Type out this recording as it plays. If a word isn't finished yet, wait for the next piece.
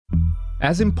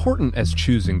As important as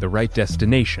choosing the right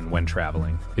destination when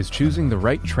traveling is choosing the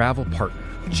right travel partner.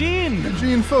 Gene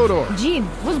Fodor. Gene,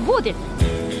 was будет?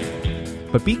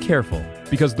 But be careful,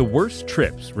 because the worst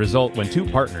trips result when two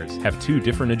partners have two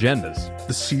different agendas.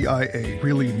 The CIA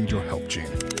really need your help, Gene.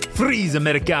 Freeze,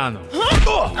 Americano.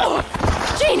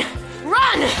 Gene,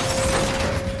 run!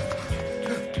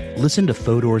 Listen to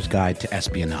Fodor's Guide to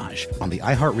Espionage on the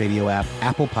iHeartRadio app,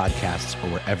 Apple Podcasts, or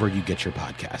wherever you get your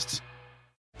podcasts.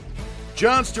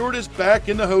 Jon Stewart is back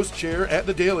in the host chair at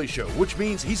The Daily Show, which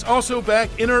means he's also back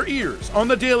in our ears on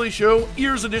The Daily Show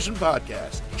Ears Edition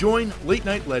podcast. Join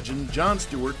late-night legend Jon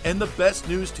Stewart and the best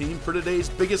news team for today's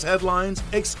biggest headlines,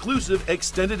 exclusive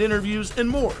extended interviews, and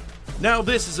more. Now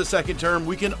this is a second term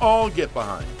we can all get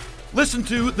behind. Listen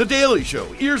to The Daily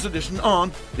Show Ears Edition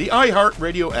on the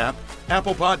iHeartRadio app,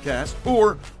 Apple Podcasts,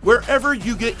 or wherever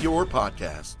you get your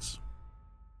podcasts.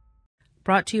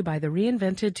 Brought to you by the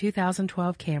reinvented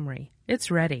 2012 Camry.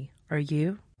 It's ready. Are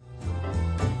you?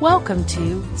 Welcome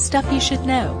to Stuff You Should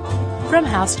Know from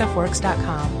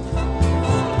HowStuffWorks.com.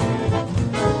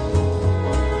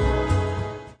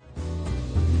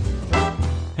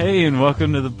 Hey, and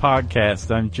welcome to the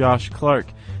podcast. I'm Josh Clark.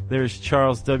 There's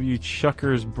Charles W.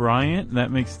 Chuckers Bryant.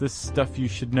 That makes this Stuff You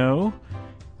Should Know.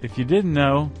 If you didn't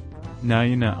know, now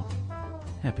you know.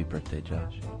 Happy birthday,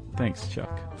 Josh. Thanks,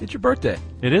 Chuck. It's your birthday.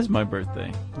 It is my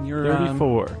birthday. You're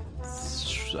 34.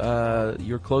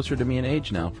 You're closer to me in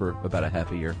age now for about a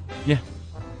half a year. Yeah.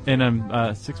 And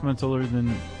I'm 6 months older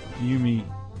than Yumi,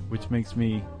 which makes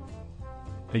me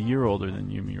a year older than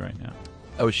Yumi right now.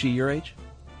 Oh, is she your age?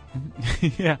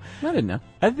 Yeah. I didn't know.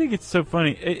 I think it's so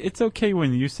funny. It's okay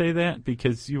when you say that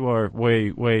because you are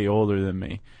way, way older than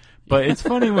me. But it's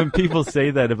funny when people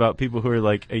say that about people who are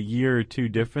like a year or two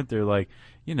different. They're like,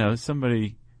 you know,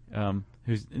 somebody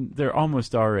they're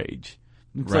almost our age.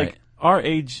 It's right. Like our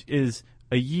age is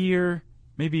a year,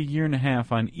 maybe a year and a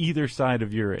half on either side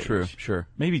of your age. True, sure.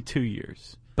 Maybe 2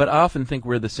 years. But I often think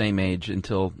we're the same age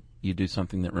until you do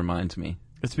something that reminds me.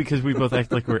 It's because we both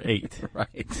act like we're 8.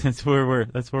 Right. That's where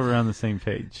we're on the same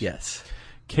page. Yes.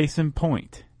 Case in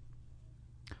point.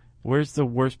 Where's the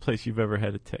worst place you've ever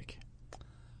had a tick?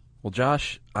 Well,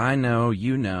 Josh, I know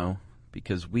you know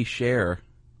because we share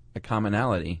a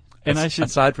commonality. And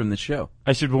aside from the show.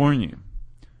 I should warn you.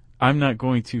 I'm not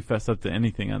going to fess up to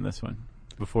anything on this one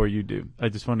before you do. I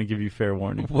just want to give you fair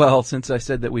warning. Well, since I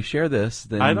said that we share this,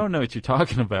 then I don't know what you're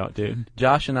talking about, dude.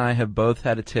 Josh and I have both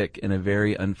had a tick in a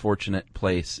very unfortunate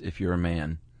place if you're a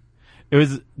man.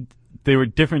 They were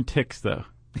different ticks, though.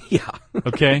 Yeah.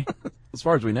 Okay? As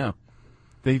far as we know.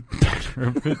 They better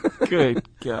have been. Good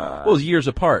God. Well, it was years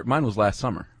apart. Mine was last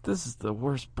summer. This is the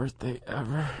worst birthday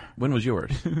ever. When was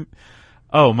yours?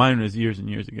 Oh, mine was years and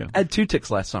years ago. I had 2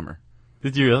 ticks last summer.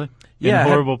 Did you really? Yeah. In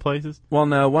horrible places? Well,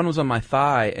 no. One was on my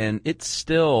thigh, and it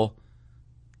still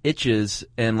itches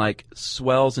and, like,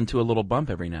 swells into a little bump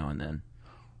every now and then.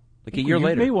 Like a year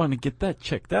later. You may want to get that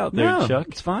checked out there, no, Chuck.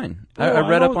 It's fine. Oh, I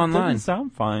read up online. It doesn't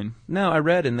sound fine. No, I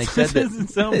read, and they said that... It doesn't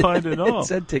sound fine at all. It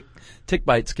said tick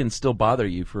bites can still bother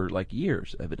you for, like,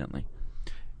 years, evidently.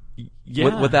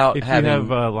 Yeah, without if having... you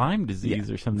have Lyme disease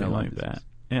or something like that.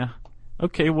 Yeah.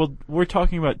 Okay, well, we're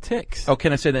talking about ticks. Oh,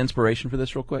 can I say the inspiration for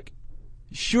this real quick?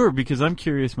 Sure, because I'm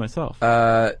curious myself.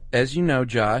 As you know,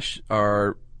 Josh,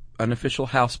 our unofficial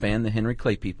house band, the Henry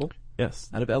Clay People, yes,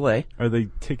 out of L.A. Are they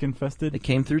tick infested? They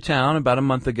came through town about a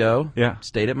month ago. Yeah.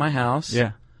 Stayed at my house.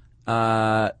 Yeah.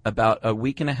 About a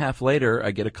week and a half later,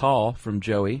 I get a call from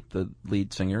Joey, the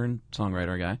lead singer and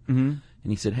songwriter guy. Mm-hmm.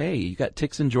 And he said, "Hey, you got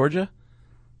ticks in Georgia?"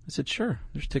 I said, "Sure.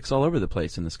 There's ticks all over the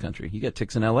place in this country. You got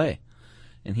ticks in L.A."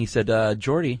 And he said,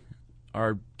 Jordy,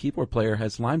 our keyboard player,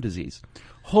 has Lyme disease.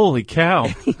 Holy cow.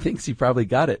 And he thinks he probably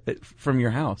got it from your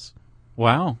house.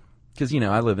 Wow. Because, you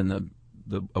know, I live in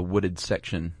a wooded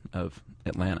section of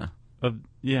Atlanta.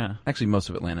 Yeah. Actually, most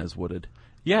of Atlanta is wooded.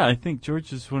 Yeah, I think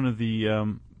Georgia's one of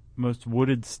the most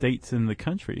wooded states in the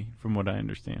country, from what I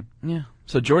understand. Yeah.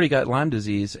 So Jordy got Lyme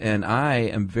disease, and I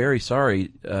am very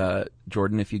sorry,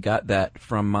 Jordan, if you got that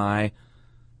from my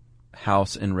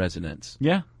house and residence.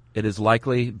 Yeah. It is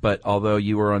likely, but although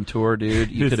you were on tour, dude,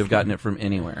 you could have gotten it from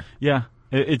anywhere. Yeah,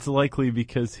 it's likely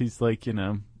because he's like, you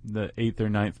know, the 8th or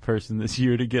 9th person this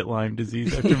year to get Lyme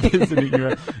disease after visiting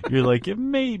your house. You're like, it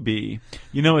may be.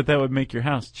 You know what that would make your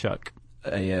house, Chuck?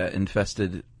 A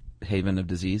infested haven of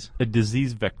disease? A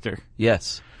disease vector.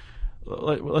 Yes.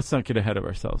 Let's not get ahead of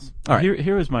ourselves. All right.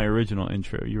 Here was my original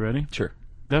intro. You ready? Sure.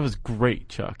 That was great,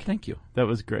 Chuck. Thank you. That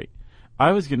was great.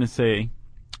 I was going to say,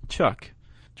 Chuck.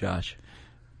 Josh.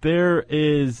 There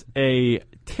is a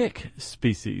tick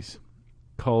species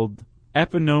called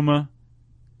Apinoma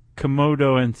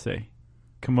komodoense.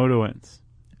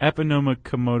 Aponema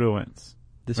komodoense.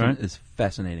 This Right? one is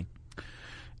fascinating.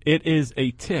 It is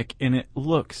a tick, and it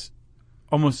looks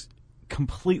almost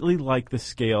completely like the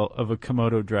scale of a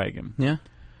Komodo dragon. Yeah.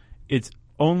 Its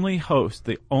only host,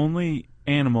 the only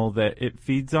animal that it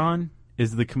feeds on,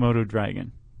 is the Komodo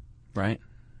dragon. Right.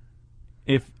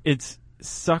 If it's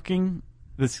sucking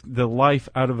the life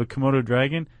out of a Komodo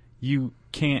dragon, you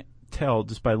can't tell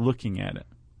just by looking at it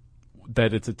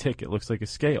that it's a tick. It looks like a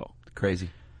scale. Crazy.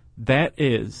 That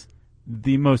is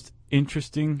the most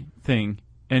interesting thing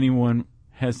anyone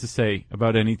has to say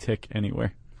about any tick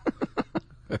anywhere.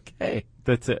 Okay.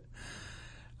 That's it.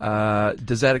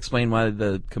 Does that explain why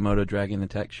the Komodo dragon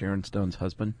attacked Sharon Stone's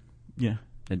husband? Yeah,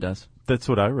 It does. that's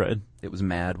what I read It was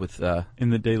mad with in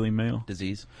the Daily Mail.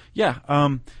 disease. Yeah.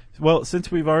 Well,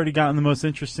 since we've already gotten the most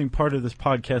interesting part of this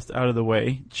podcast out of the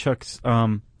way, Chuck's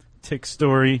tick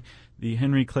story, the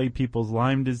Henry Clay People's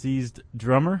Lyme diseased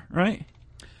drummer, right?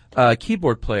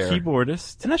 Keyboard player.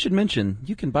 Keyboardist. And I should mention,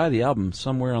 you can buy the album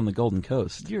somewhere on the Golden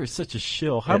Coast. You're such a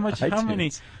shill. How At much? How iTunes.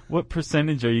 many? What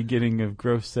percentage are you getting of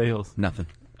gross sales? Nothing.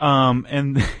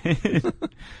 And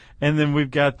and then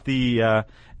we've got the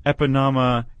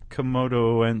Aponema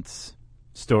komodoense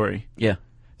story. Yeah.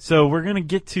 So we're going to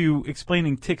get to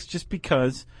explaining ticks just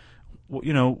because, what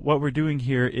we're doing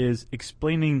here is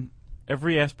explaining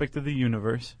every aspect of the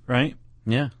universe, right?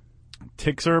 Yeah.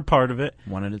 Ticks are a part of it.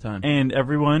 One at a time. And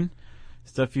everyone,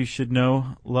 stuff you should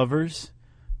know, lovers,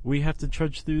 we have to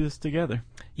trudge through this together.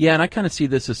 Yeah, and I kind of see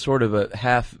this as sort of a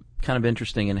half kind of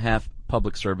interesting and half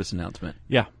public service announcement.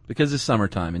 Yeah, Because it's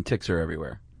summertime and ticks are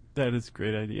everywhere. that is a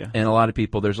great idea. And a lot of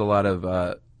people, there's a lot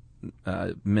of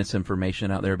misinformation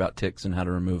out there about ticks and how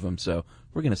to remove them, so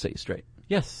we're going to set you straight.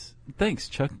 Yes. Thanks,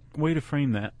 Chuck. Way to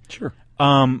frame that. Sure.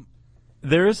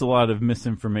 There is a lot of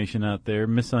misinformation out there,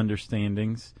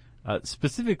 misunderstandings,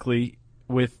 specifically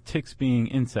with ticks being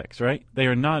insects, right? They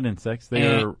are not insects. They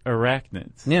are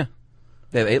arachnids. Yeah.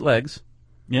 They have 8 legs.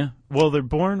 Yeah. Well, they're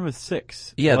born with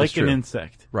 6, Yeah, like that's true. an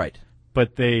insect, Right.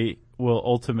 but they will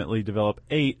ultimately develop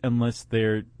 8 unless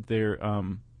they're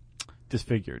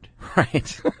disfigured.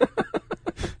 Right.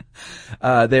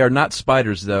 They are not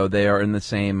spiders, though. They are in the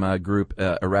same group,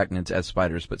 arachnids, as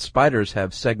spiders. But spiders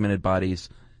have segmented bodies,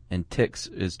 and ticks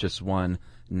is just one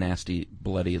nasty,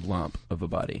 bloody lump of a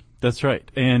body. That's right.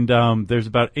 And there's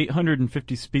about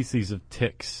 850 species of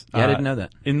ticks. Yeah, I didn't know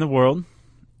that. In the world.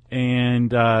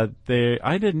 And I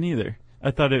didn't either.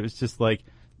 I thought it was just like,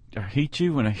 I hate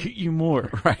you and I hate you more.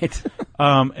 Right.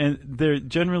 And they're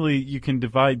generally, you can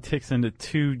divide ticks into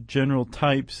 2 general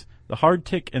types, the hard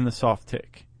tick and the soft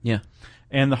tick. Yeah.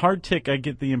 And the hard tick, I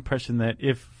get the impression that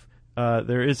if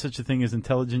there is such a thing as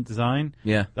intelligent design,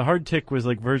 Yeah. the hard tick was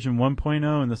like version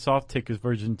 1.0 and the soft tick is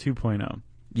version 2.0.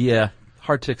 Yeah.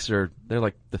 Hard ticks they're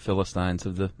like the Philistines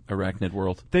of the arachnid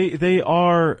world. They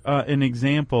are an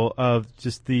example of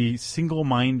just the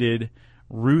single-minded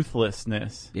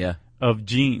ruthlessness Yeah. of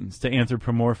genes to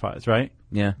anthropomorphize, right?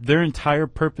 Yeah. Their entire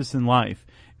purpose in life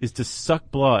is to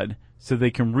suck blood so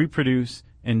they can reproduce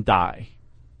and die.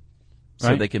 So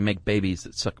Right? they can make babies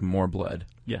that suck more blood.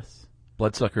 Yes.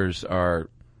 Bloodsuckers are.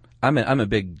 I'm a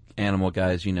big animal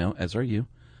guy, as you know, as are you.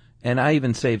 And I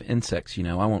even save insects,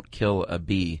 I won't kill a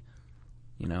bee,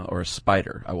 or a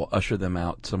spider. I will usher them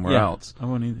out somewhere Yeah, else. I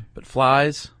won't either. But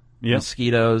flies, Yeah.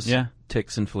 mosquitoes, Yeah.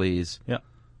 ticks and fleas, Yeah.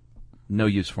 no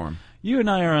use for them. You and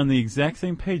I are on the exact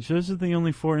same page. Those are the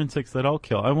only 4 insects that I'll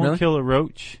kill. I won't Really? kill a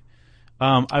roach.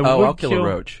 I'll kill a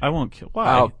roach. I won't kill. Why?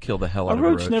 I'll kill the hell out A of a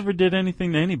roach roach. never did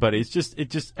anything to anybody. It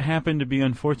just happened to be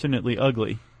unfortunately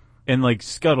ugly and like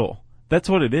scuttle. That's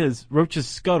what it is. Roaches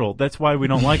scuttle. That's why we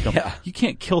don't like them. Yeah. You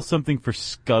can't kill something for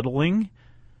scuttling.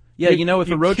 Yeah, if you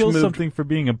a roach kill moved, something for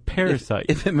being a parasite.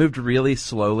 if it moved really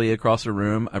slowly across a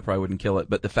room, I probably wouldn't kill it.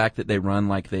 But the fact that they run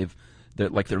like they're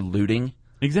looting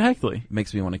Exactly.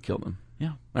 makes me want to kill them.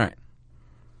 Yeah. All right.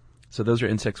 So those are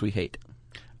insects we hate.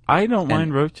 I don't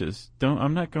mind roaches.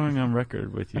 I'm not going on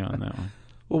record with you on that one.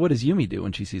 Well, what does Yumi do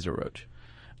when she sees a roach?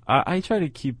 I try to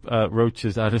keep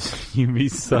roaches out of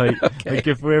Yumi's sight. Okay. Like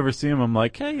if we ever see them, I'm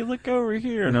like, "Hey, look over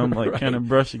here," and I'm like Right. kind of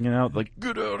brushing it out, like,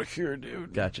 "Get out of here,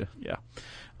 dude." Gotcha. Yeah.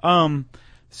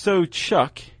 So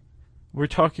Chuck, we were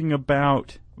talking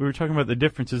about the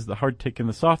differences, the hard tick and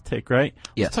the soft tick, right?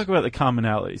 Yes. Let's talk about the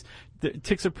commonalities. The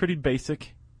ticks are pretty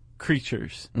basic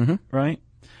creatures, right?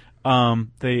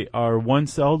 They are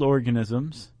one-celled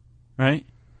organisms, right?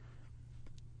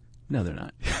 No, they're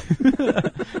not.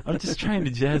 I'm just trying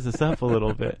to jazz this up a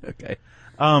little bit. Okay.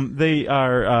 They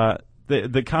are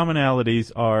the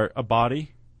commonalities are a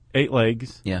body, 8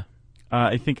 legs. Yeah.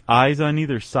 I think eyes on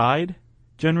either side.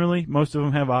 Generally, most of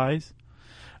them have eyes.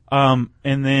 And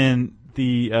then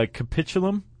the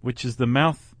capitulum, which is the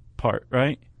mouth part,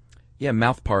 right? Yeah,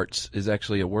 mouth parts is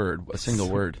actually a single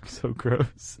word. So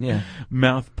gross. Yeah.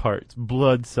 Mouth parts,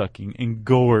 blood sucking,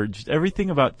 engorged. Everything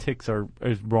about ticks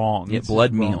is wrong. Yeah, It's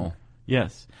blood wrong. meal.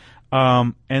 Yes.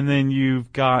 And then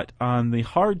you've got on the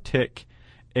hard tick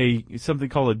something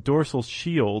called a dorsal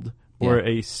shield or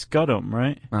a scutum,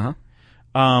 right?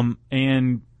 Uh-huh.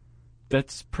 And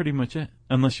that's pretty much it.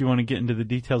 Unless you want to get into the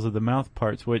details of the mouth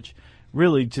parts, which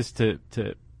really just to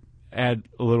add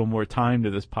a little more time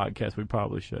to this podcast, we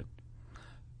probably should.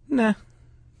 Nah.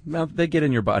 Well, they get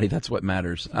in your body. That's what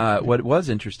matters. What was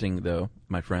interesting, though,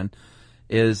 my friend,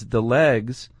 is the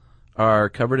legs are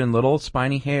covered in little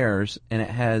spiny hairs, and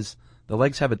the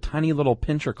legs have a tiny little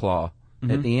pincher claw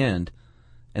at the end,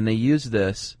 and they use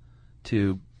this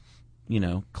to,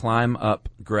 climb up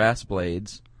grass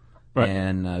blades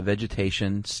and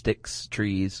vegetation, sticks,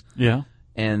 trees. Yeah.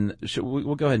 And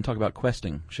we'll go ahead and talk about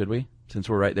questing, should we? Since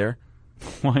we're right there.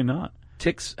 Why not?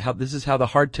 Ticks. This is how the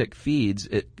hard tick feeds.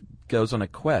 It goes on a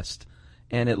quest,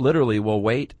 and it literally will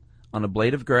wait on a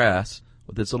blade of grass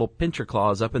with its little pincher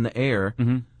claws up in the air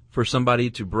for somebody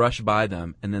to brush by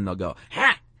them, and then they'll go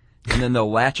ha, and then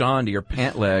they'll latch on to your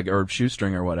pant leg or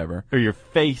shoestring or whatever, Or your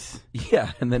face.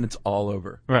 Yeah, and then it's all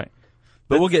over. Right.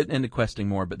 But we'll get into questing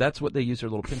more. But that's what they use their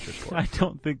little pinchers for. I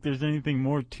don't think there's anything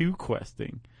more to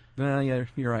questing. Yeah,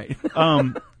 you're right.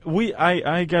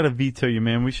 I gotta veto you,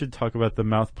 man. We should talk about the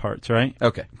mouth parts, right?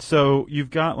 Okay. So you've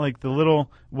got like the little,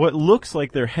 what looks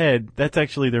like their head, that's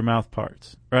actually their mouth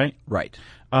parts, right? Right.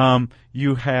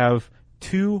 You have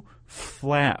two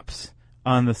flaps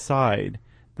on the side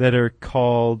that are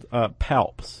called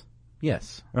palps,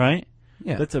 Yes. right?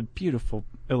 Yeah. That's a beautiful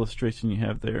illustration you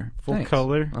have there. Full Thanks.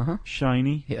 color,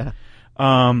 shiny. Yeah.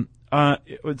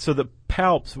 So the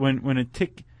palps, when a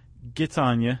tick gets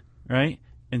on you, right,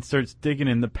 and starts digging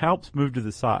in, the palps move to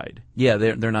the side. Yeah,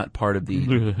 they're not part of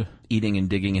the eating and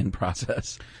digging in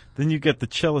process. Then you get the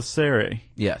chelicerae,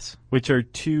 Yes. which are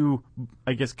two,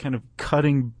 I guess, kind of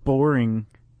cutting, boring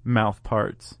mouth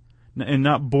parts. And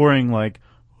not boring like,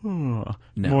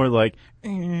 more like,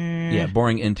 Yeah,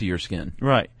 boring into your skin.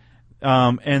 Right.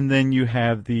 And then you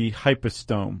have the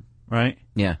hypostome, right?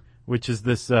 Yeah. Which is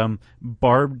this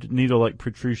barbed needle-like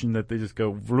protrusion that they just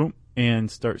go vroom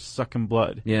and start sucking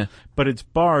blood. Yeah. But it's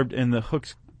barbed and the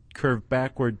hooks curve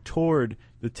backward toward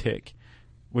the tick,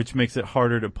 which makes it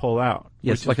harder to pull out.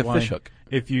 Yeah, which it's like is a why fish hook.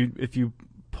 If you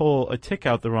pull a tick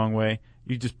out the wrong way,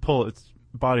 you just pull its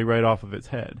body right off of its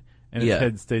head, and its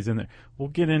head stays in there. We'll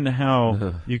get into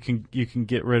how you can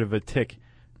get rid of a tick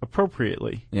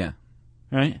appropriately. Yeah.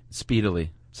 Right?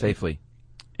 Speedily, safely.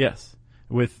 Yes,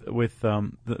 with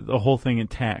the whole thing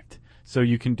intact. So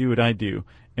you can do what I do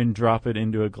and drop it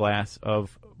into a glass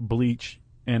of bleach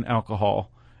and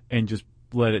alcohol and just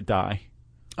let it die.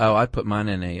 Oh, I put mine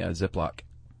in a Ziploc,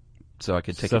 so I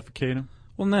could take Suffocate them?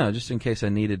 Well, no, just in case I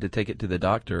needed to take it to the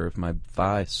doctor if my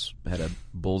thigh had a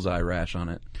bullseye rash on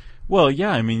it. Well,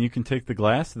 yeah, I mean, you can take the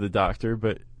glass to the doctor,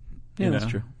 but Yeah, you that's know,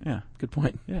 true. Yeah, Good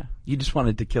point. yeah, You just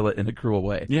wanted to kill it in a cruel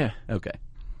way. yeah. Okay.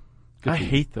 I for you.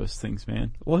 hate those things,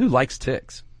 man. Well, who likes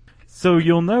ticks? So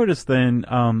you'll notice then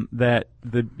that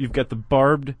you've got the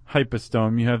barbed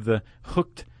hypostome, you have the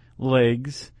hooked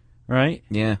legs, right?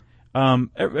 Yeah.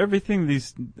 Everything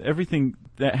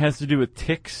that has to do with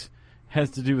ticks has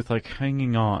to do with like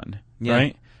hanging on, Yeah.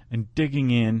 right? And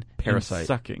digging in, Parasite. and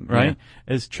sucking, right?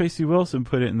 As Tracy Wilson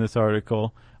put it in this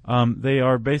article, they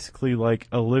are basically like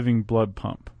a living blood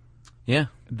pump. Yeah.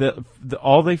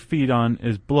 All they feed on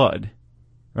is blood,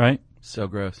 right? So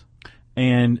gross.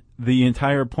 And the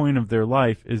entire point of their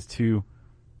life is to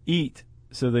eat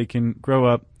so they can grow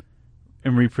up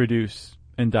and reproduce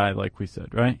and die, like we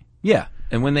said, right? Yeah.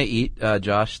 And when they eat,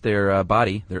 Josh, their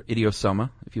body, their idiosoma,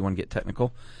 if you want to get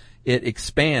technical, it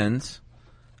expands.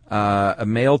 A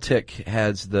male tick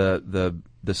has the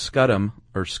scutum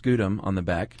or scutum on the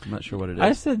back. I'm not sure what it is.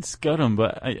 I said scutum,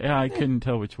 but I couldn't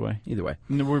tell which way. Either way.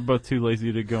 We're both too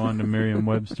lazy to go on to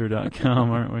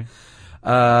Merriam-Webster.com, aren't we?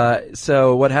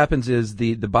 So what happens is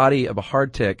the body of a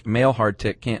hard tick, male hard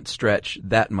tick, can't stretch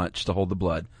that much to hold the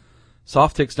blood.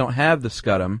 Soft ticks don't have the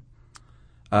scutum,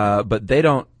 but they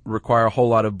don't require a whole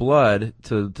lot of blood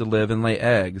to live and lay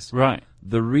eggs. Right.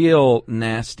 The real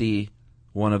nasty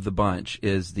one of the bunch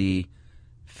is the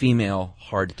female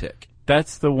hard tick.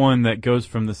 That's the one that goes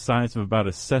from the size of about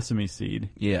a sesame seed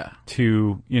Yeah.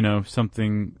 to,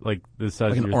 something like the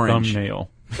size Like of an your orange.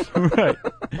 thumbnail. Right.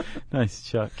 Nice,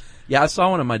 Chuck. Yeah, I saw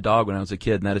one of my dog when I was a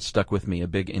kid, and that has stuck with me. A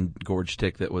big engorged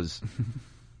tick that was,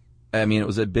 it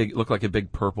was looked like a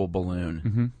big purple balloon.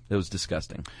 Mm-hmm. It was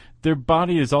disgusting. Their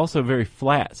body is also very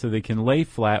flat, so they can lay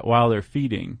flat while they're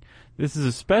feeding. This is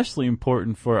especially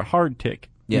important for a hard tick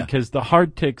Yeah. Because the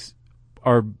hard ticks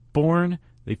are born,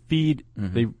 they feed,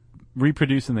 they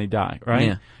reproduce, and they die, right?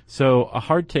 Yeah. So a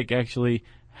hard tick actually,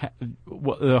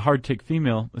 the hard tick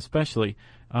female especially,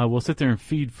 will sit there and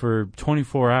feed for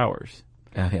 24 hours.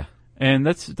 Yeah. And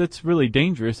that's really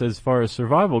dangerous as far as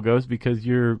survival goes, because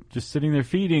you're just sitting there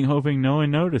feeding, hoping no one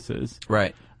notices.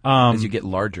 Right. As you get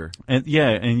larger. And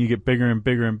you get bigger and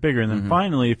bigger and bigger. And then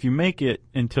finally, if you make it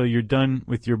until you're done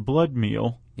with your blood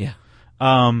meal,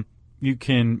 you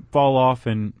can fall off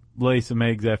and lay some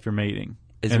eggs after mating.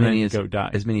 And then go die.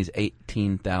 As many as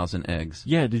 18,000 eggs.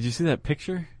 Yeah, did you see that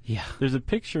picture? Yeah. There's a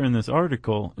picture in this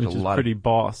article, which is lot pretty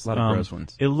boss. A lot of gross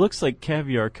ones. It looks like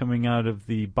caviar coming out of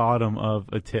the bottom of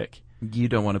a tick. You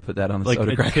don't want to put that on the Like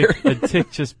soda cracker. a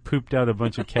tick just pooped out a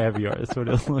bunch of caviar. That's what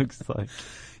it looks like.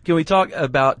 Can we talk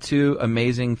about 2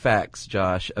 amazing facts,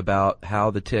 Josh, about how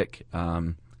the tick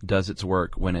does its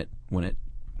work when it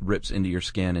rips into your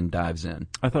skin and dives in?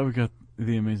 I thought we got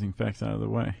the amazing facts out of the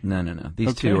way. No.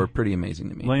 These 2 are pretty amazing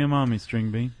to me. Lay 'em on me, String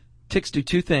Bean. Ticks do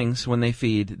 2 things when they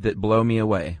feed that blow me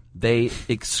away. They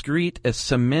excrete a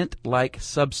cement-like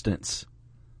substance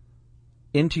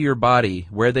into your body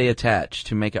where they attach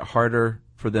to make it harder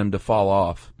for them to fall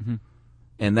off.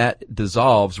 And that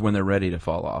dissolves when they're ready to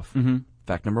fall off.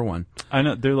 Fact number 1. I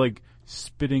know. They're like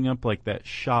spitting up like that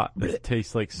shot that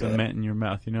tastes like cement in your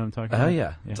mouth. You know what I'm talking about? Oh,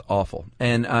 yeah. It's awful.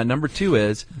 And number 2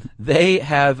 is they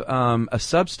have a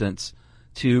substance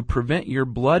to prevent your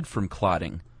blood from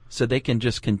clotting, so they can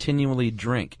just continually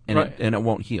drink, and it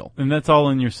won't heal. And that's all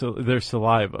in their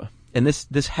saliva. And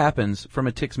this happens from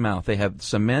a tick's mouth. They have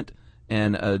cement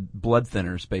and blood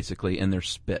thinners, basically, in their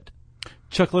spit.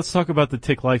 Chuck, let's talk about the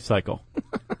tick life cycle.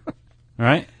 All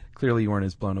right? Clearly you weren't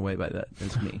as blown away by that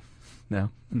as me. No?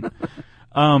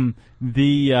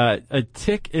 A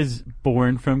tick is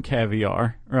born from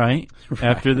caviar, right?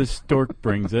 After the stork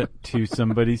brings it to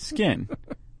somebody's skin.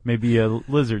 Maybe a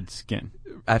lizard's skin.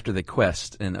 After they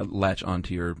quest and latch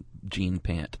onto your jean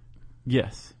pant.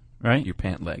 Yes. Right? Your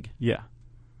pant leg. Yeah.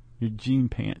 Your jean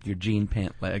pant. Your jean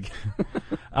pant leg.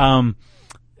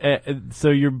 So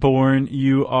you're born,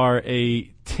 you are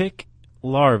a tick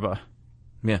larva.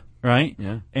 Yeah. Right?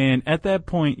 Yeah. And at that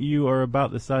point, you are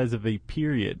about the size of a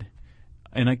period.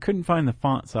 And I couldn't find the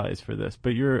font size for this,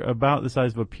 but you're about the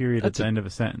size of a period at the end of a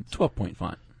sentence. 12-point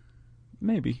font.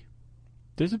 Maybe.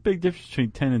 There's a big difference between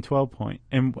 10 and 12 point.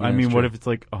 And Yeah, I mean, that's what true. if it's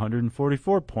like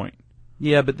 144 point?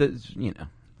 Yeah, but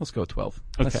let's go with 12.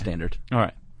 That's Okay. standard. All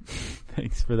right.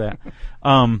 Thanks for that.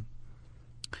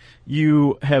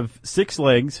 You have 6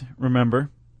 legs,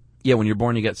 remember? Yeah, when you're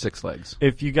born, you get 6 legs.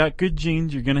 If you got good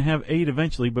genes, you're going to have 8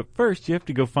 eventually. But first, you have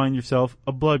to go find yourself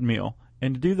a blood meal.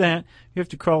 And to do that, you have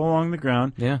to crawl along the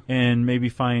ground and maybe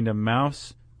find a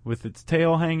mouse with its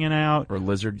tail hanging out. Or a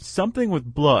lizard. Something with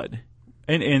blood.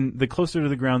 And the closer to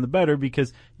the ground, the better,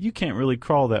 because you can't really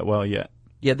crawl that well yet.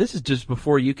 Yeah, this is just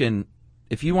before you can...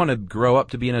 If you want to grow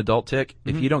up to be an adult tick,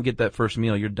 if you don't get that first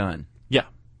meal, you're done. Yeah.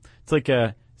 It's like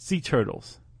sea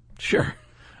turtles. Sure.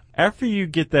 After you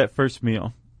get that first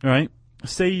meal, right?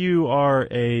 Say you are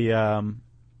a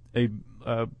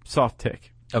soft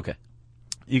tick. Okay.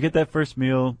 You get that first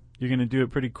meal, you're going to do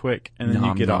it pretty quick, and then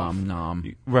you get off.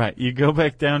 Right. You go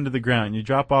back down to the ground. You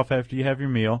drop off after you have your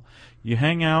meal. You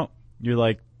hang out. You're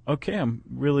like, okay, I'm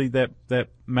really, that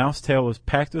mouse tail was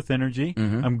packed with energy.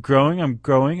 I'm growing.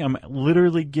 I'm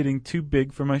literally getting too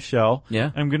big for my shell.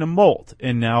 Yeah. I'm going to molt.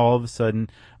 And now all of a sudden,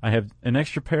 I have an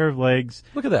extra pair of legs.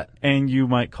 Look at that. And you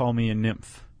might call me a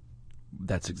nymph.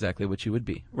 That's exactly what you would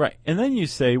be. Right. And then you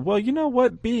say, well, you know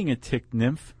what? Being a tick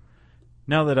nymph,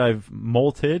 now that I've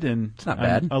molted and it's not I'm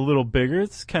bad. A little bigger,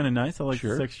 it's kind of nice. I like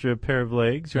this extra pair of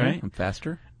legs, right? I'm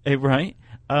faster. Right.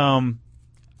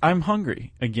 I'm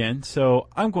hungry again, so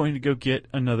I'm going to go get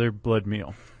another blood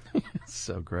meal.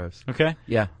 So gross. Okay?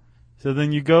 Yeah. So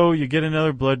then you go, you get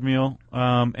another blood meal,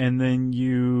 and then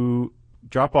you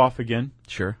drop off again.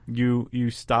 Sure.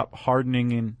 You stop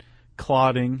hardening and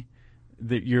clotting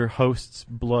your host's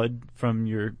blood from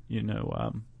your,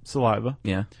 saliva.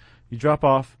 Yeah. You drop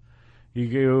off. You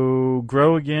go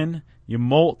grow again. You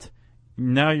molt.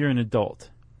 Now you're an adult.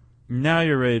 Now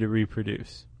you're ready to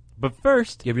reproduce. But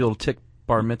first... You have your little tick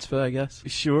bar mitzvah, I guess?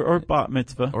 Sure, or bat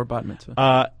mitzvah. Or bat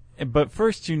mitzvah. But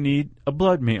first you need a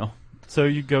blood meal. So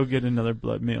you go get another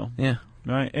blood meal. Yeah.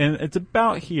 Right? And it's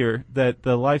about here that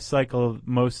the life cycle of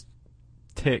most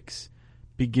ticks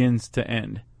begins to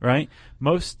end. Right?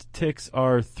 Most ticks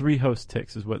are 3-host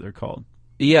ticks is what they're called.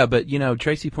 Yeah, but,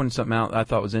 Tracy pointed something out I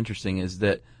thought was interesting is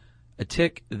that a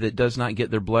tick that does not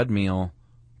get their blood meal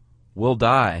will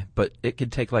die, but it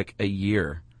could take like a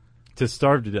year. To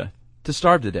starve to death. To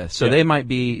starve to death. So they might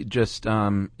be just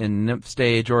in nymph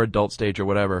stage or adult stage or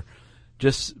whatever,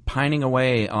 just pining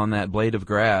away on that blade of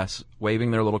grass,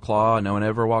 waving their little claw, and no one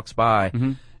ever walks by.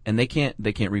 Mm-hmm. And they can't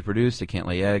reproduce, they can't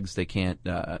lay eggs, they can't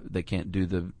do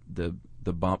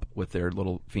the bump with their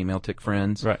little female tick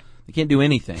friends. Right. They can't do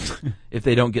anything if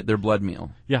they don't get their blood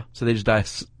meal. Yeah. So they just die.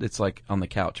 It's like on the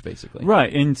couch, basically.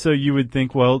 Right, and so you would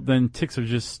think, well, then ticks are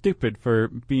just stupid for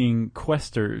being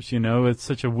questers, It's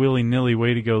such a willy-nilly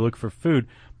way to go look for food.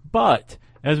 But,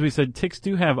 as we said, ticks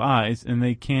do have eyes, and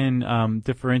they can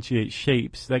differentiate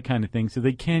shapes, that kind of thing. So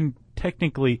they can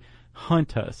technically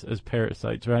hunt us as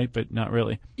parasites, right? But not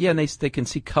really. Yeah, and they can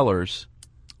see colors.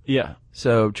 Yeah.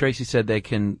 So Tracy said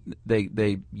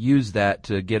they use that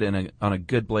to get on a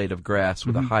good blade of grass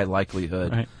with a high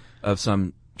likelihood of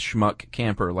some schmuck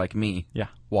camper like me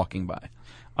walking by.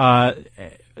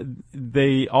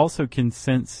 They also can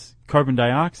sense carbon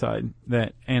dioxide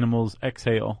that animals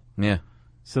exhale. Yeah.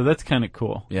 So that's kind of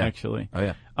cool, actually. Oh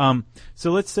yeah.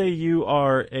 So let's say you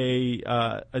are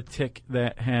a tick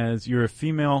you're a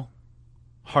female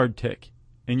hard tick,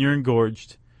 and you're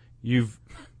engorged. You've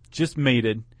just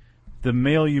mated. The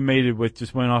male you mated with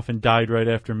just went off and died right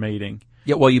after mating.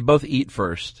 Yeah, well, you both eat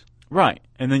first. Right.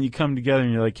 And then you come together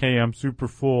and you're like, hey, I'm super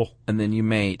full. And then you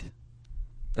mate.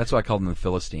 That's why I call them the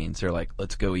Philistines. They're like,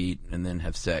 let's go eat and then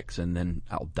have sex, and then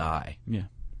I'll die. Yeah.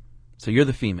 So you're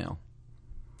the female.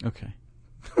 Okay.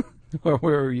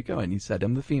 Where are you going? You said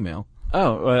I'm the female.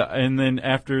 Oh, and then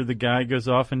after the guy goes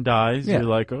off and dies, you're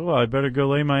like, oh, I better go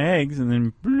lay my eggs. And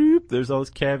then bloop, there's all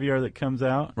this caviar that comes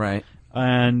out. Right.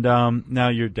 And now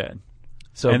you're dead.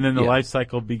 So, and then the life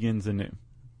cycle begins anew,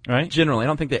 right? Generally, I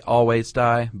don't think they always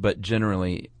die, but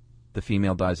generally the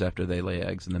female dies after they lay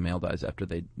eggs and the male dies after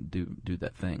they do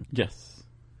that thing. Yes.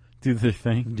 Do their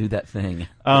thing. Do that thing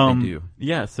that they do.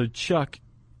 Yeah, so Chuck,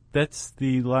 that's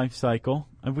the life cycle.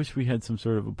 I wish we had some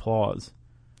sort of applause.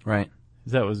 Right.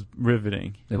 That was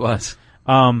riveting. It was.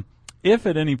 If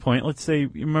at any point, let's say,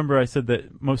 remember I said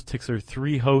that most ticks are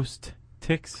 3-host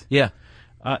ticks? Yeah.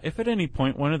 If at any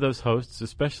point one of those hosts,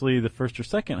 especially the first or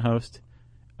second host,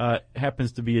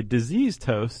 happens to be a diseased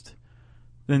host,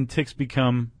 then ticks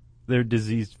become their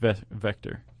diseased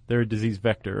vector. They're a disease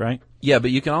vector, right? Yeah,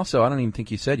 but you can also, I don't even think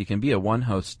you said, you can be a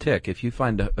one-host tick. If you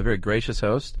find a very gracious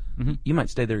host, you might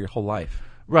stay there your whole life.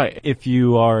 Right, if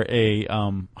you are a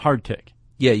hard tick.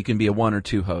 Yeah, you can be a 1 or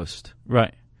 2 host.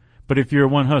 Right. But if you're a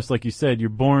one host, like you said, you're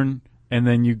born and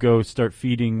then you go start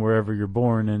feeding wherever you're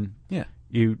born, and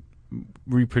you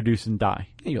reproduce and die.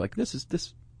 Yeah, you're like,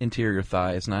 this interior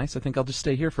thigh is nice. I think I'll just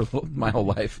stay here for my whole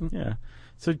life. Yeah.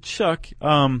 So Chuck,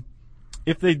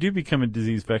 if they do become a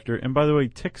disease vector, and by the way,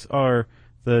 ticks are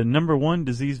the number 1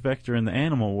 disease vector in the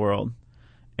animal world,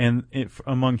 and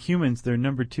among humans, they're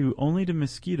number 2 only to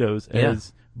mosquitoes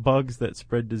as bugs that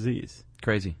spread disease.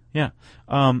 Crazy. Yeah.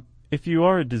 If you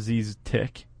are a diseased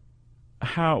tick,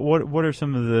 what are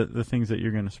some of the things that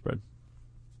you're going to spread?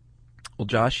 Well,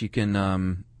 Josh, you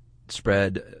can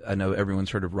spread. I know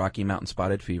everyone's heard of Rocky Mountain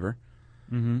spotted fever.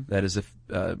 Mm-hmm. That is,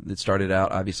 it started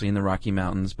out obviously in the Rocky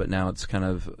Mountains, but now it's kind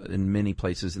of in many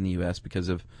places in the U.S. because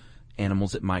of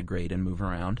animals that migrate and move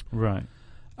around. Right.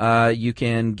 You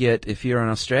can get, if you're in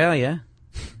Australia,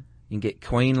 you can get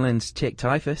Queensland's tick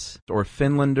typhus or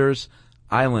Finlander's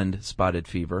island spotted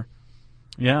fever.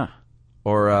 Yeah.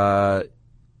 Or,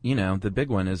 the big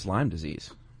one is Lyme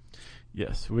disease.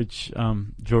 Yes, which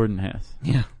Jordan has.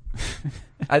 Yeah.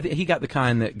 He got the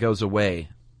kind that goes away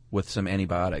with some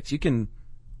antibiotics. I think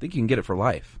you can get it for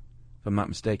life, if I'm not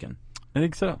mistaken. I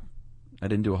think so. I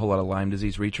didn't do a whole lot of Lyme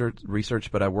disease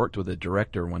research, but I worked with a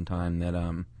director one time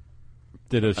that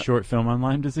did a short film on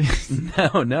Lyme disease.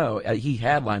 No, he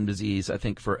had Lyme disease, I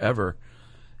think, forever,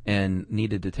 and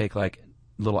needed to take like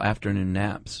little afternoon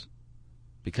naps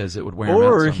because it would wear him out so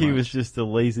much. Or he was just a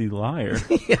lazy liar.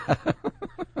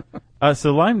 Yeah.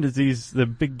 So Lyme disease, the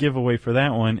big giveaway for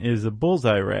that one is a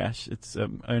bullseye rash. It's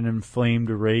an inflamed,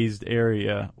 raised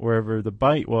area wherever the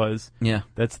bite was. Yeah.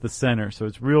 That's the center. So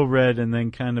it's real red and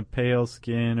then kind of pale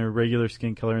skin or regular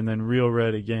skin color and then real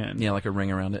red again. Yeah, like a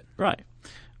ring around it. Right.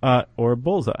 Or a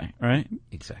bullseye, right?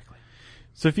 Exactly.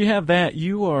 So if you have that,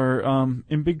 you are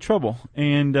in big trouble.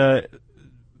 And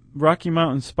Rocky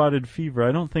Mountain spotted fever,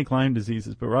 I don't think Lyme disease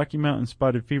is, but Rocky Mountain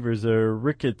spotted fever is a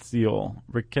rickettsial.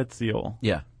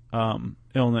 Yeah.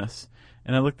 Illness.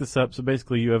 And I looked this up. So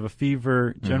basically you have a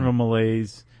fever, general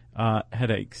malaise,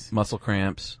 headaches, muscle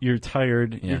cramps. You're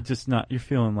tired. Yeah. You're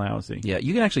feeling lousy. Yeah.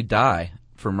 You can actually die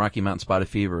from Rocky Mountain spotted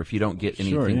fever if you don't get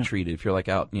anything treated. If you're like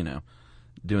out,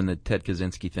 doing the Ted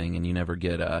Kaczynski thing and you never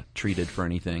get treated for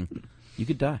anything, you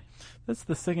could die. That's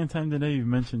the second time today you've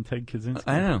mentioned Ted Kaczynski.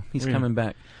 I know. He's coming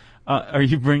back. Are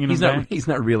you bringing him back? He's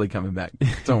not really coming back.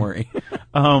 Don't worry.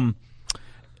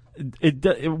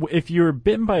 if you're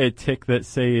bitten by a tick that,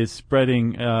 say, is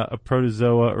spreading a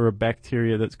protozoa or a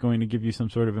bacteria that's going to give you some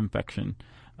sort of infection,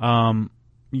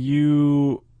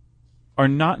 you are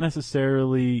not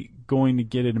necessarily going to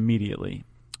get it immediately.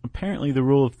 Apparently, the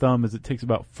rule of thumb is it takes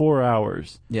about 4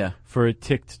 hours for a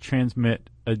tick to transmit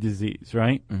a disease,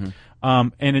 right? Mm-hmm.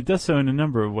 And it does so in a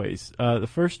number of ways. The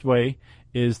first way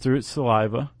is through its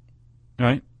saliva,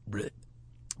 right?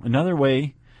 Another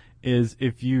way is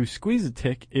if you squeeze a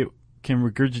tick, it can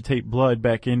regurgitate blood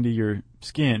back into your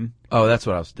skin. Oh, that's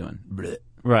what I was doing.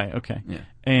 Right, okay. Yeah.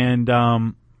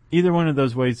 And either one of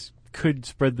those ways could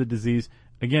spread the disease.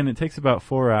 Again, it takes about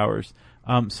 4 hours.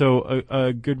 So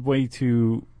a good way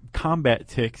to combat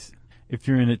ticks, if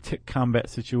you're in a tick combat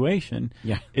situation,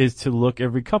 is to look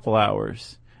every couple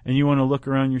hours. And you want to look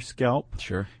around your scalp.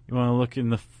 Sure. You want to look in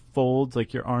the folds,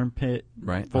 like your armpit,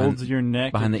 right, folds of your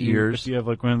neck. Behind the ears. If you have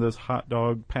like one of those hot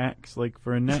dog packs, like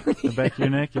for a neck, the back of your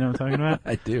neck, you know what I'm talking about?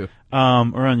 I do.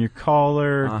 Around your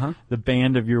collar, the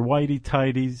band of your whitey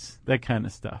tighties, that kind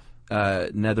of stuff.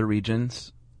 Nether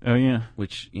regions. Oh, yeah.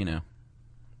 Which, you know,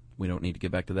 we don't need to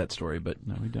get back to that story, but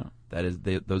no, we don't. That is,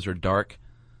 those are dark,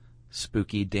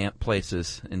 spooky, damp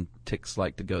places, and ticks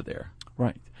like to go there.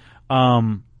 Right.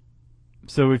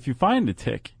 So if you find a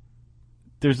tick,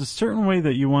 there's a certain way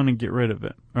that you want to get rid of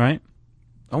it, right?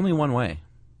 Only one way.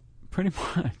 Pretty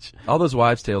much. All those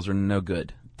wives' tales are no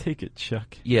good. Take it,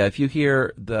 Chuck. Yeah, if you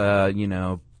hear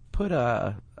put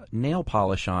a nail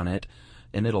polish on it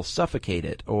and it'll suffocate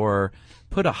it, or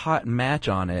put a hot match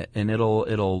on it and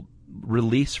it'll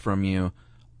release from you,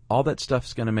 all that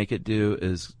stuff's going to make it do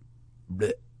is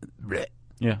bleh, bleh.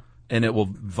 Yeah. And it will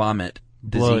vomit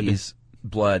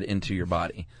blood into your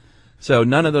body. So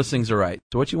none of those things are right.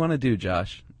 So what you want to do,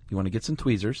 Josh, you want to get some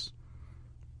tweezers,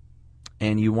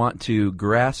 and you want to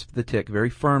grasp the tick very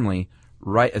firmly,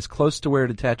 right as close to where it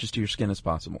attaches to your skin as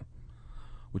possible.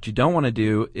 What you don't want to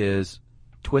do is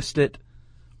twist it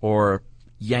or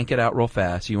yank it out real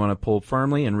fast. You want to pull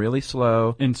firmly and really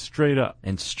slow. And straight up.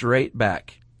 And straight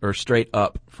back, or straight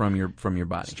up from your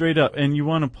body. Straight up. And you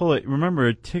want to pull it. Remember,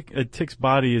 a tick's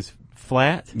body is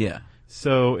flat. Yeah.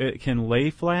 So it can lay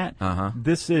flat.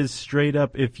 This is straight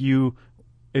up if you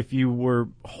were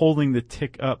holding the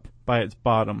tick up by its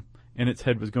bottom and its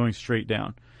head was going straight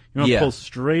down. You want to pull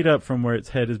straight up from where its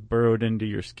head is burrowed into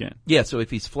your skin. Yeah, so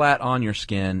if he's flat on your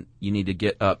skin, you need to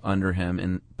get up under him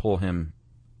and pull him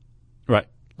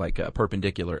like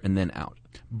perpendicular and then out.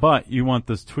 But you want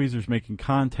those tweezers making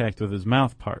contact with his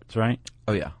mouth parts, right?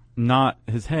 Oh, yeah. Not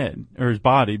his head or his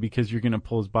body, because you're going to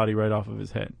pull his body right off of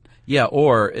his head. Yeah,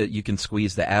 or you can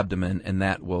squeeze the abdomen, and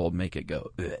that will make it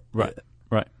go. Right.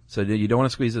 So you don't want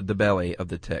to squeeze the belly of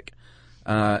the tick.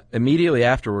 Immediately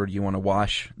afterward, you want to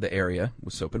wash the area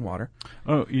with soap and water.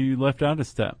 Oh, you left out a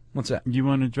step. What's that? You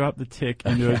want to drop the tick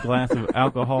into a glass of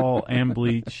alcohol and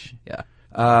bleach. Yeah.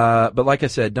 But like I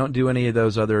said, don't do any of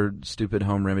those other stupid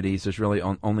home remedies. There's really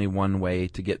only one way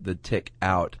to get the tick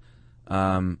out.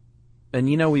 And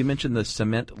we mentioned the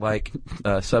cement-like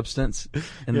substance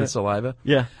in the saliva.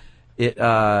 Yeah.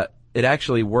 It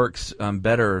actually works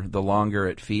better the longer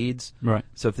it feeds. Right.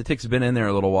 So if the tick's been in there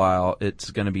a little while,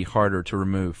 it's going to be harder to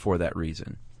remove for that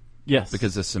reason. Yes.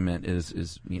 Because the cement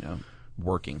is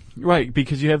working. Right,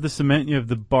 because you have the cement, you have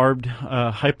the barbed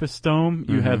hypostome,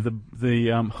 you have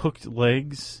the hooked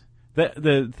legs.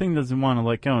 The thing doesn't want to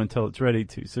let go until it's ready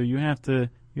to. So you have to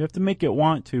make it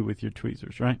want to with your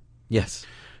tweezers, right? Yes.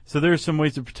 So there are some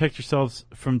ways to protect yourselves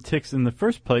from ticks in the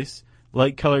first place.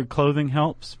 Light-colored clothing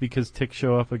helps because ticks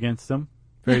show up against them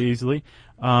very easily.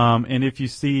 And if you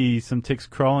see some ticks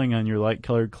crawling on your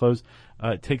light-colored clothes,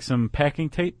 take some packing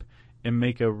tape and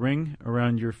make a ring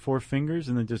around your 4 fingers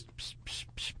and then just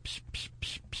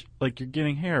like you're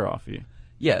getting hair off you.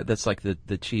 Yeah, that's like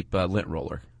the cheap lint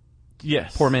roller.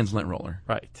 Yes. Poor man's lint roller.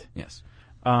 Right. Yes.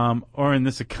 Or in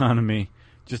this economy,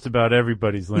 just about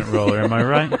everybody's lint roller. Am I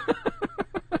right?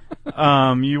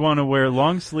 You want to wear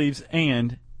long sleeves,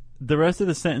 and the rest of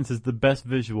the sentence is the best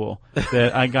visual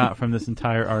that I got from this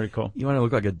entire article. You want to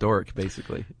look like a dork,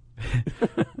 basically.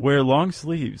 Wear long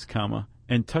sleeves,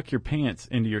 and tuck your pants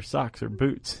into your socks or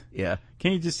boots. Yeah.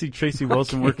 Can't you just see Tracy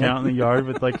Wilson working out in the yard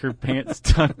with like her pants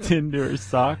tucked into her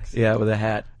socks? Yeah, with a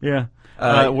hat. Yeah.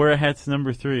 Wear a hat's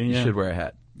number 3. You yeah. should wear a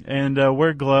hat. And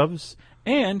wear gloves.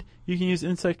 And you can use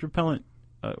insect repellent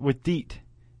with DEET.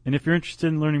 And if you're interested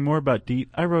in learning more about DEET,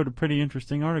 I wrote a pretty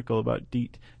interesting article about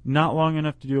DEET. Not long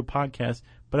enough to do a podcast,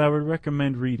 but I would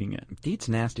recommend reading it. DEET's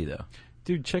nasty, though.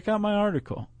 Dude, check out my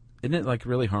article. Isn't it, like,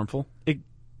 really harmful?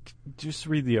 Just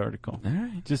read the article. All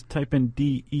right. Just type in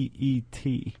DEET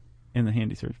in the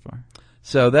handy search bar.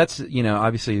 So that's,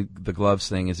 obviously the gloves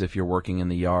thing is if you're working in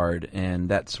the yard, and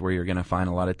that's where you're going to find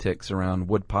a lot of ticks around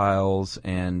wood piles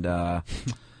and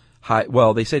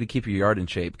they say to keep your yard in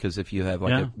shape, because if you have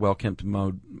a well-kept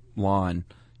mowed lawn,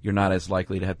 you're not as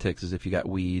likely to have ticks as if you got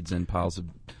weeds and piles of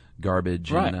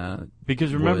garbage. Right. And,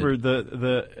 because remember,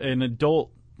 an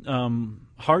adult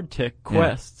hard tick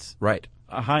quests right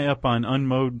high up on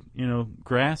unmowed,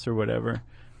 grass or whatever.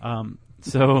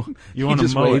 So you want to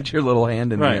just mow waved it. your little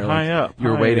hand in right, there. High up.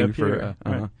 You're high waiting up for. here.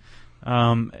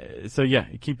 Right. So yeah,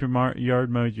 keep your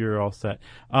yard mowed. You're all set.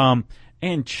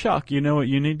 And Chuck, you know what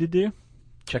you need to do?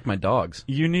 Check my dogs.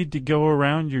 You need to go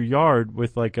around your yard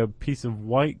with like a piece of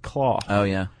white cloth. Oh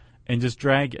yeah. And just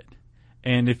drag it.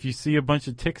 And if you see a bunch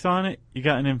of ticks on it, you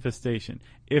got an infestation.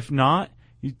 If not,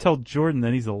 you tell Jordan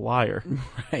that he's a liar.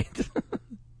 Right.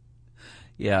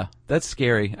 Yeah, that's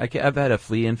scary. I've had a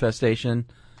flea infestation,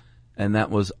 and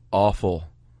that was awful.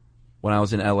 When I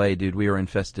was in L.A., dude, we were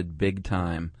infested big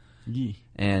time. Yeah.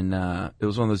 And it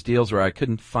was one of those deals where I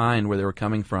couldn't find where they were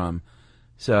coming from.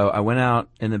 So I went out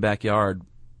in the backyard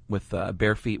with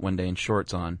bare feet one day and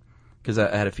shorts on, because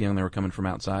I had a feeling they were coming from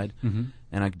outside. Mm-hmm.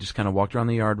 And I just kind of walked around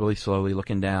the yard really slowly,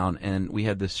 looking down, and we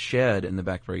had this shed in the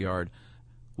back of our yard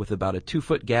with about a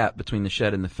 2-foot gap between the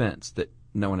shed and the fence that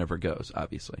no one ever goes,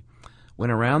 obviously.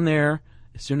 Went around there.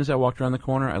 As soon as I walked around the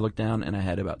corner, I looked down, and I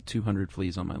had about 200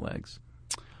 fleas on my legs.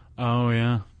 Oh,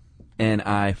 yeah. And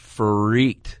I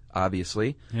freaked,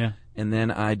 obviously. Yeah. And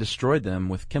then I destroyed them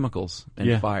with chemicals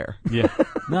and fire. Yeah.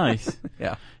 Nice.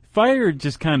 Yeah. Fire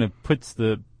just kind of puts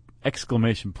the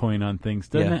exclamation point on things,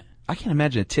 doesn't it? I can't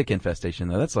imagine a tick infestation,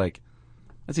 though. That's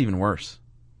even worse.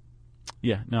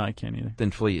 Yeah. No, I can't either.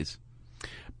 Than fleas.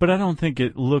 But I don't think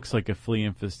it looks like a flea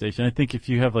infestation. I think if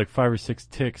you have like 5 or 6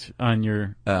 ticks on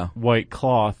your white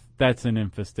cloth, that's an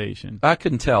infestation. I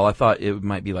couldn't tell. I thought it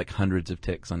might be like hundreds of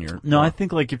ticks on your No, cloth. I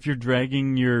think like if you're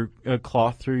dragging your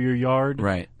cloth through your yard,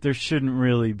 right, there shouldn't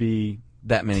really be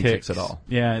that many ticks at all.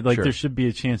 Yeah, like sure. There should be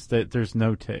a chance that there's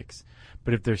no ticks.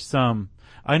 But if there's some,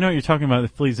 I know what you're talking about the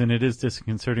fleas, and it is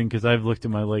disconcerting because I've looked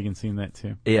at my leg and seen that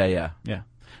too. Yeah.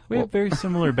 We have very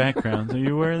similar backgrounds. Are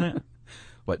you aware of that?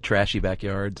 What, trashy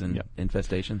backyards and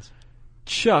infestations?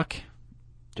 Chuck,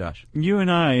 Josh, you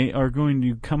and I are going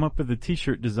to come up with a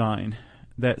T-shirt design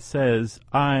that says,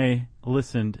 I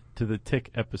listened to the Tick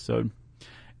episode.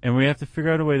 And we have to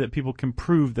figure out a way that people can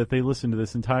prove that they listened to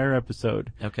this entire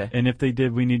episode. Okay. And if they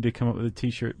did, we need to come up with a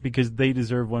T-shirt because they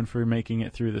deserve one for making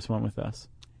it through this one with us.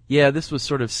 Yeah, this was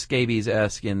sort of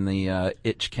Scabies-esque in the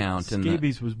itch count. and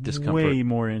Scabies was discomfort. way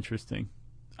more interesting.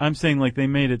 I'm saying like they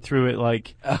made it through it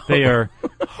like they are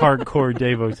hardcore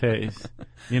devotees.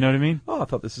 You know what I mean? Oh, I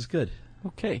thought this was good.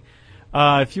 Okay.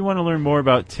 If you want to learn more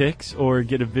about ticks or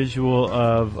get a visual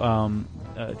of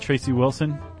Tracy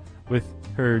Wilson with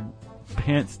her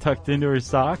pants tucked into her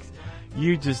socks,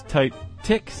 you just type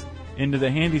ticks into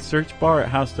the handy search bar at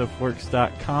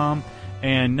howstuffworks.com.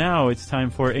 And now it's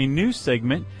time for a new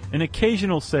segment, an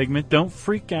occasional segment. Don't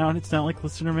freak out. It's not like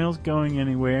listener mail's going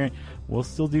anywhere. We'll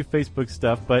still do Facebook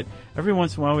stuff, but every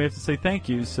once in a while we have to say thank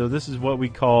you. So this is what we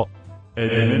call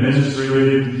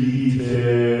Administrative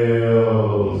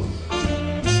Details.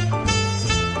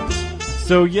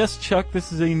 So yes, Chuck,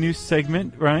 this is a new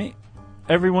segment, right?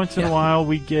 Every once in a while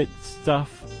we get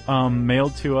stuff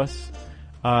mailed to us,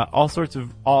 all sorts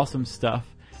of awesome stuff,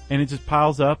 and it just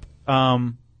piles up.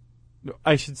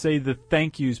 I should say the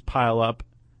thank yous pile up,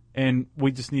 and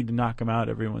we just need to knock them out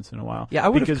every once in a while. Yeah, I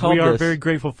would have called because we are this, very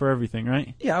grateful for everything,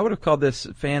 right? Yeah, I would have called this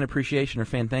fan appreciation or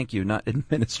fan thank you, not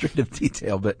administrative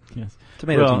detail, but yes.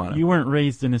 Tomato. You weren't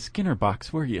raised in a Skinner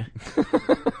box, were you?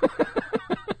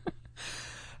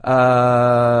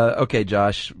 Okay,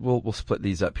 Josh, we'll split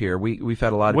these up here. We've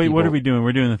had a lot of people. Wait, what are we doing?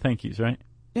 We're doing the thank yous, right?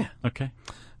 Yeah. Okay.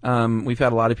 We've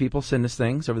had a lot of people send us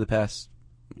things over the past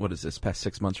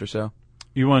 6 months or so.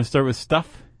 You want to start with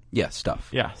stuff? Yeah, stuff.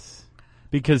 Yes.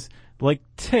 Because, like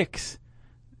ticks,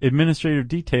 administrative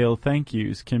detail thank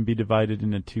yous can be divided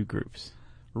into 2 groups.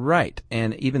 Right.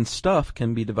 And even stuff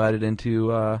can be divided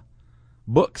into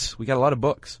books. We got a lot of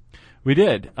books. We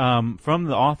did. From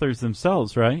the authors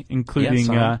themselves, right? Including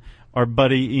our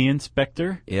buddy Ian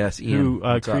Spector. Yes, Ian.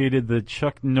 Who created the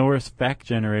Chuck Norris Fact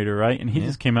Generator, right? And he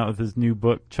just came out with his new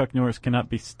book, Chuck Norris Cannot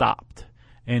Be Stopped.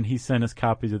 And he sent us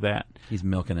copies of that. He's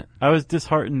milking it. I was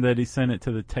disheartened that he sent it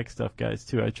to the Tech Stuff guys,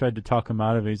 too. I tried to talk him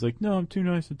out of it. He's like, no, I'm too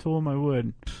nice. I told him I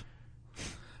would.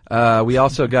 We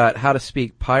also got How to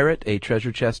Speak Pirate, a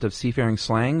treasure chest of seafaring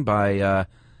slang by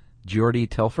Geordie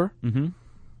Telfer.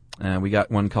 Mm-hmm. We got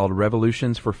one called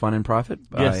Revolutions for Fun and Profit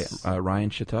by Yes. Ryan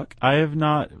Shattuck. I have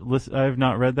not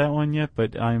read that one yet,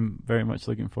 but I'm very much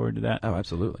looking forward to that. Oh,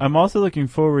 absolutely. I'm also looking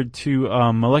forward to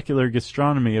Molecular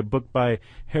Gastronomy, a book by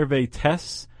Hervé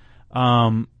Tess.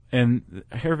 And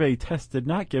Hervé Tess did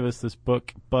not give us this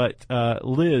book, but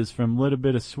Liz from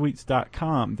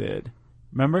littlebitasweets.com did.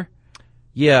 Remember?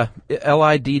 Yeah,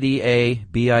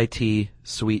 LIDDABIT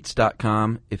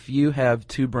sweets.com. If you have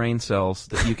 2 brain cells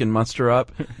that you can muster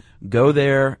up, go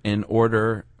there and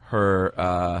order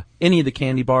her any of the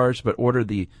candy bars, but order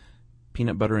the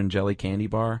peanut butter and jelly candy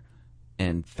bar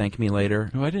and thank me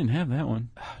later. Oh, I didn't have that one.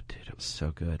 Oh, dude, it was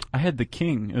so good. I had the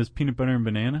King. It was peanut butter and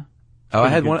banana. Oh, I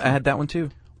had good one. stuff. I had that one too,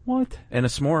 What? and a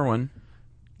s'more one.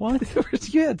 What?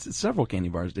 You had several candy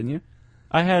bars, didn't you?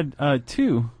 I had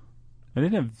 2. I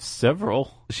didn't have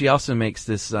several. She also makes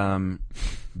this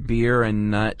beer and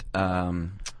nut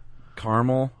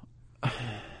caramel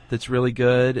that's really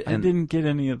good. I didn't get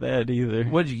any of that either.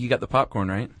 What did you got? The popcorn,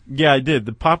 right? Yeah, I did.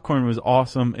 The popcorn was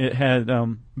awesome. It had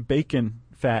bacon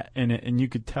fat in it, and you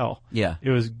could tell. Yeah. It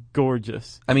was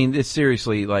gorgeous. I mean, it's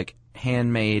seriously like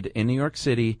handmade in New York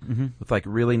City with like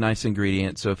really nice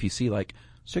ingredients. So if you see like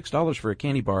 $6 for a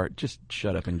candy bar, just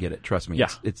shut up and get it. Trust me. Yeah.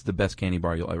 It's the best candy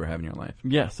bar you'll ever have in your life.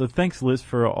 Yeah, so thanks, Liz,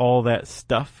 for all that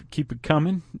stuff. Keep it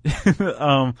coming.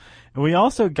 And we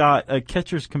also got A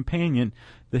Catcher's Companion,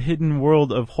 The Hidden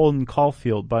World of Holden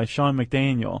Caulfield by Sean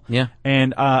McDaniel. Yeah.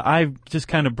 And I've just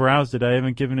kind of browsed it. I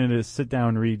haven't given it a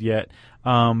sit-down read yet.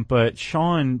 But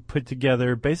Sean put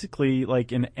together basically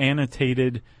like an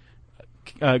annotated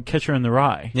Catcher in the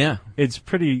Rye. Yeah. It's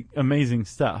pretty amazing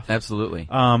stuff. Absolutely.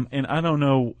 And I don't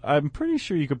know, I'm pretty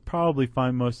sure you could probably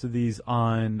find most of these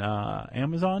on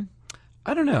Amazon.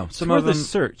 I don't know. Some It's of worth them. a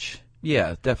search.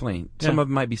 Yeah, definitely. Some Yeah. of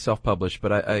them might be self-published,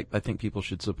 but I think people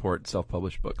should support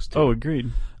self-published books too. Oh,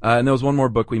 agreed. And there was one more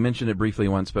book. We mentioned it briefly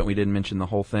once, but we didn't mention the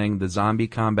whole thing. The Zombie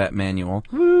Combat Manual,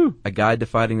 Woo! A Guide to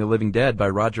Fighting the Living Dead by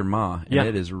Roger Ma. And Yeah.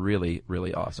 it is really,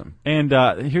 really awesome. And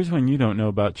here's one you don't know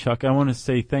about, Chuck. I want to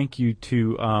say thank you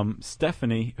to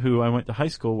Stephanie, who I went to high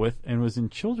school with and was in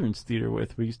children's theater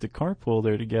with. We used to carpool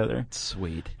there together.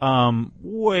 Sweet.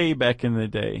 Way back in the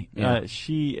day. Yeah.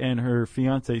 She and her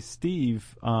fiance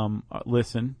Steve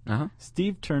listen. Uh-huh.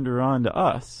 Steve turned her on to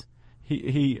us.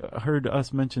 He heard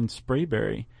us mention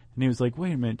Sprayberry, and he was like,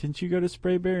 "Wait a minute, didn't you go to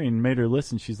Sprayberry?" And made her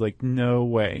listen. She's like, "No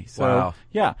way." So Wow.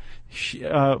 yeah,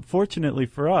 fortunately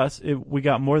for us, we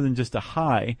got more than just a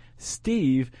high.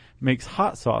 Steve makes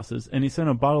hot sauces, and he sent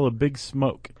a bottle of Big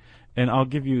Smoke, and I'll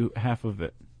give you half of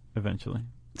it eventually.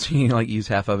 So you like use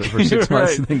half of it for 6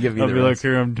 months Right. and then give you I'll the be like, rest.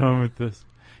 "Here, I'm done with this."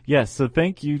 Yes, so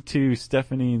thank you to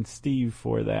Stephanie and Steve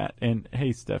for that. And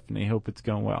hey, Stephanie, hope it's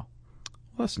going well.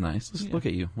 Well, that's nice. Let's look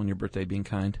at you on your birthday being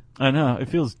kind. I know, it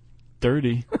feels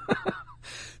dirty.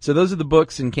 So those are the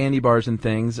books and candy bars and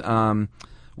things.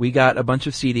 We got a bunch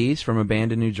of CDs from a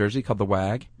band in New Jersey called The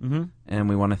Wag, and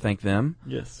we want to thank them.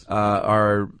 Yes.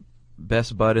 Our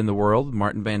best bud in the world,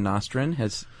 Martin Van Nostrand,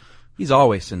 he's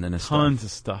always sending us Tons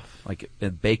of stuff. like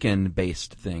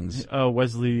bacon-based things.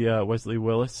 Wesley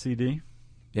Willis CD.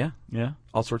 Yeah, Yeah.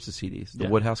 all sorts of CDs. The Yeah.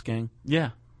 Woodhouse Gang, Yeah.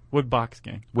 Woodbox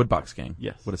Gang. Woodbox Gang.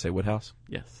 Yes. What did I say, Woodhouse?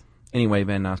 Yes. Anyway,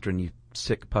 Van Nostrand, you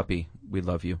sick puppy, we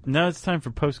love you. Now it's time for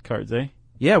postcards, eh?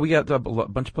 Yeah, we got a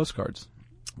bunch of postcards.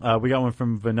 We got one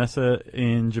from Vanessa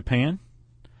in Japan.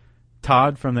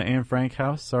 Todd from the Anne Frank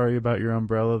house. Sorry about your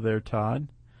umbrella there, Todd.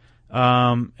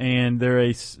 And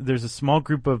there's a small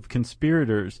group of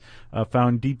conspirators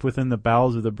found deep within the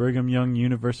bowels of the Brigham Young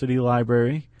University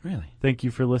Library. Really? Thank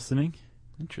you for listening.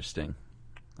 Interesting.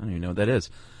 I don't even know what that is.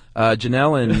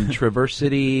 Janelle in Traverse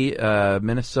City,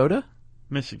 Minnesota?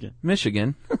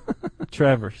 Michigan.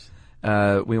 Travers.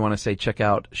 We want to say check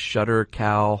out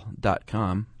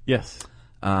shuttercal.com. Yes.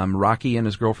 Rocky and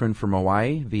his girlfriend from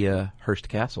Hawaii via Hearst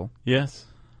Castle. Yes.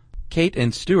 Kate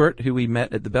and Stuart, who we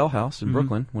met at the Bell House in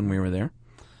Brooklyn when we were there,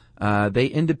 they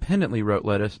independently wrote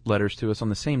letters to us on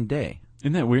the same day.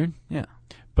 Isn't that weird? Yeah.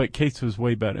 But Kate's was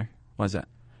way better. Why is that?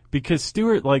 Because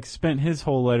Stuart spent his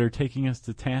whole letter taking us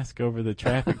to task over the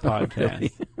traffic podcast.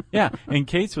 Really? Yeah, and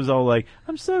Kate's was all like,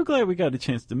 "I'm so glad we got a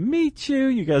chance to meet you.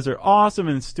 You guys are awesome."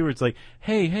 And Stuart's like,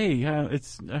 "Hey,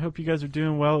 I hope you guys are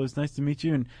doing well. It was nice to meet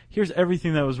you. And here's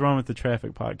everything that was wrong with the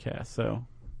traffic podcast." So,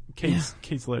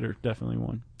 Kate's letter definitely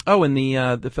won. Oh, and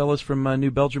the fellows from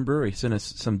New Belgium Brewery sent us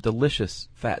some delicious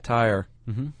Fat Tire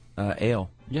ale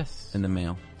Yes. in the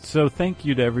mail. So thank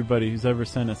you to everybody who's ever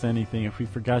sent us anything. If we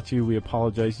forgot you, we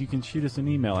apologize. You can shoot us an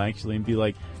email, actually, and be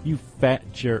like, you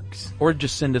fat jerks. Or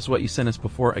just send us what you sent us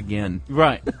before again.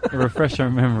 Right. Refresh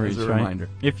our memories, As a right? reminder.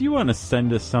 If you want to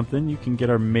send us something, you can get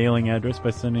our mailing address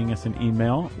by sending us an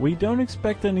email. We don't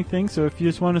expect anything, so if you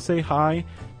just want to say hi,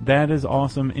 that is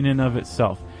awesome in and of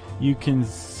itself. You can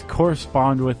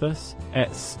correspond with us at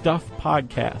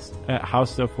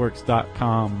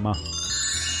stuffpodcast@howstuffworks.com.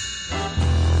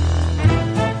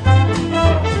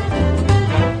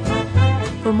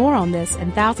 For more on this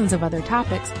and thousands of other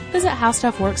topics, visit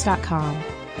howstuffworks.com.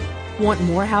 Want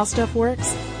more How Stuff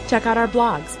Works? Check out our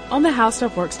blogs on the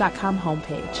howstuffworks.com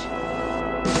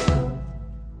homepage.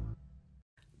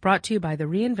 Brought to you by the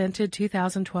reinvented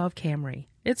 2012 Camry.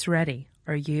 It's ready.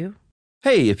 Are you?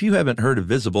 Hey, if you haven't heard of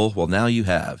Visible, well, now you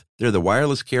have. They're the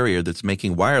wireless carrier that's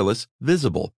making wireless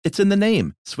visible. It's in the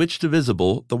name. Switch to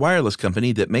Visible, the wireless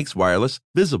company that makes wireless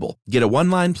visible. Get a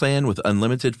one-line plan with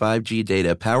unlimited 5G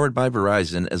data powered by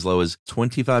Verizon as low as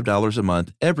 $25 a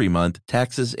month every month,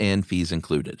 taxes and fees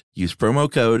included. Use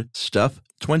promo code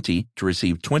STUFF20 to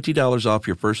receive $20 off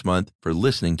your first month for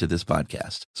listening to this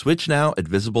podcast. Switch now at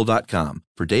Visible.com.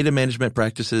 For data management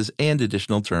practices and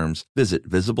additional terms, visit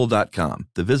Visible.com.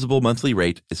 The Visible monthly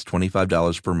rate is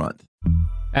 $25 per month.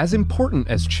 As important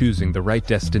as choosing the right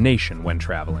destination when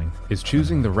traveling is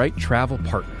choosing the right travel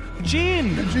partner.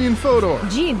 Gene Fodor.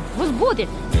 Gene was wounded.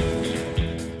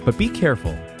 But be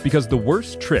careful, because the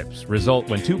worst trips result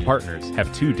when two partners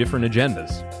have two different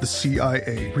agendas. The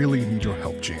CIA really need your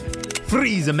help, Gene.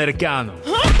 Freeze, Americano!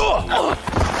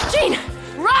 Gene,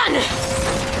 run!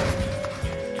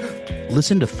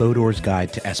 Listen to Fodor's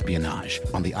Guide to Espionage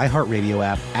on the iHeartRadio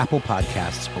app, Apple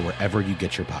Podcasts, or wherever you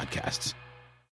get your podcasts.